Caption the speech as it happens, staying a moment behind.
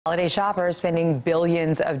Holiday shoppers spending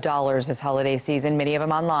billions of dollars this holiday season, many of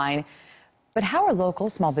them online. But how are local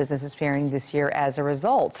small businesses faring this year as a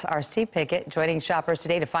result? Our Steve Pickett joining shoppers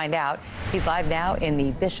today to find out. He's live now in the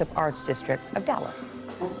Bishop Arts District of Dallas.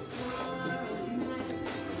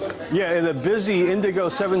 Yeah, in the busy Indigo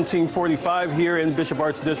 1745 here in Bishop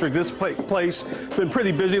Arts District. This place been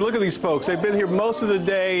pretty busy. Look at these folks. They've been here most of the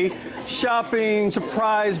day, shopping,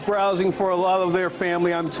 surprise browsing for a lot of their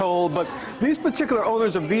family, I'm told. But these particular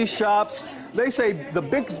owners of these shops, they say the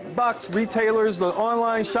big box retailers, the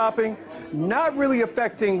online shopping, not really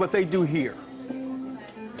affecting what they do here.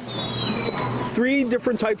 3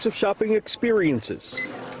 different types of shopping experiences.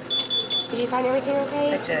 Did you find everything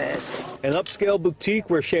okay? I did. An upscale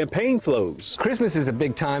boutique where champagne flows. Christmas is a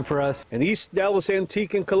big time for us. An East Dallas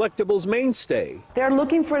antique and collectibles mainstay. They're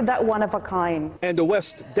looking for that one of a kind. And a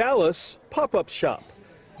West Dallas pop-up shop.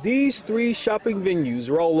 These 3 shopping venues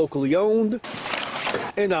are all locally owned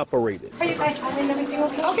and operated. Are you guys finding everything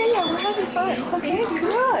okay? Okay, yeah, we're having fun. Okay,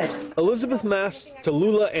 good. Elizabeth Mast's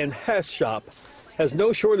Tallulah and Hess shop has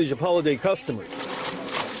no shortage of holiday customers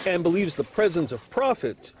and believes the presence of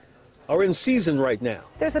profit are in season right now.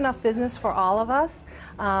 There's enough business for all of us,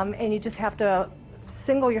 and you just have to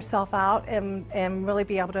single yourself out and really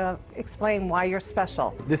be able to explain why you're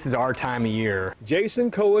special. This is our time of year.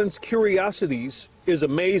 Jason Cohen's Curiosities is a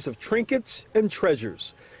maze of trinkets and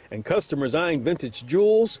treasures, and customers eyeing vintage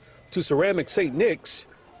jewels to ceramic St. Nick's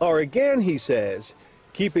are again, he says,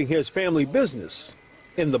 keeping his family business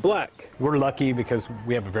in the black. We're lucky because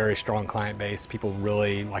we have a very strong client base. People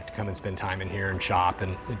really like to come and spend time in here and shop,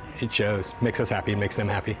 and it shows. Makes us happy, makes them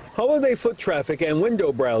happy. Holiday foot traffic and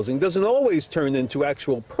window browsing doesn't always turn into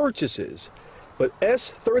actual purchases, but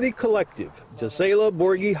S30 Collective, Gisela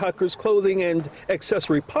Borghi Hucker's clothing and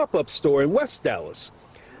accessory pop-up store in West Dallas.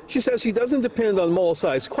 She says she doesn't depend on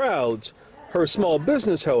mall-sized crowds. Her small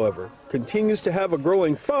business, however, continues to have a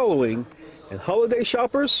growing following, and holiday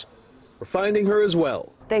shoppers are finding her as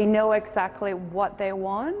well. They know exactly what they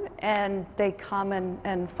want, and they come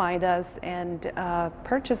and find us and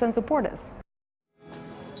purchase and support us.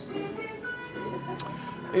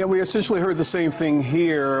 Yeah, we essentially heard the same thing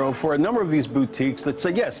here for a number of these boutiques that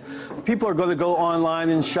say, yes, people are going to go online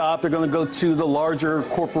and shop. They're going to go to the larger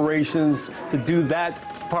corporations to do that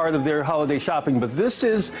part of their holiday shopping. But this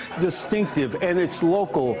is distinctive and it's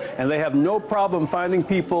local, and they have no problem finding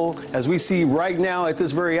people, as we see right now at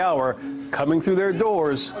this very hour, coming through their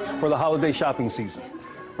doors for the holiday shopping season.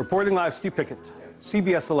 Reporting live, Steve Pickett,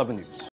 CBS 11 News.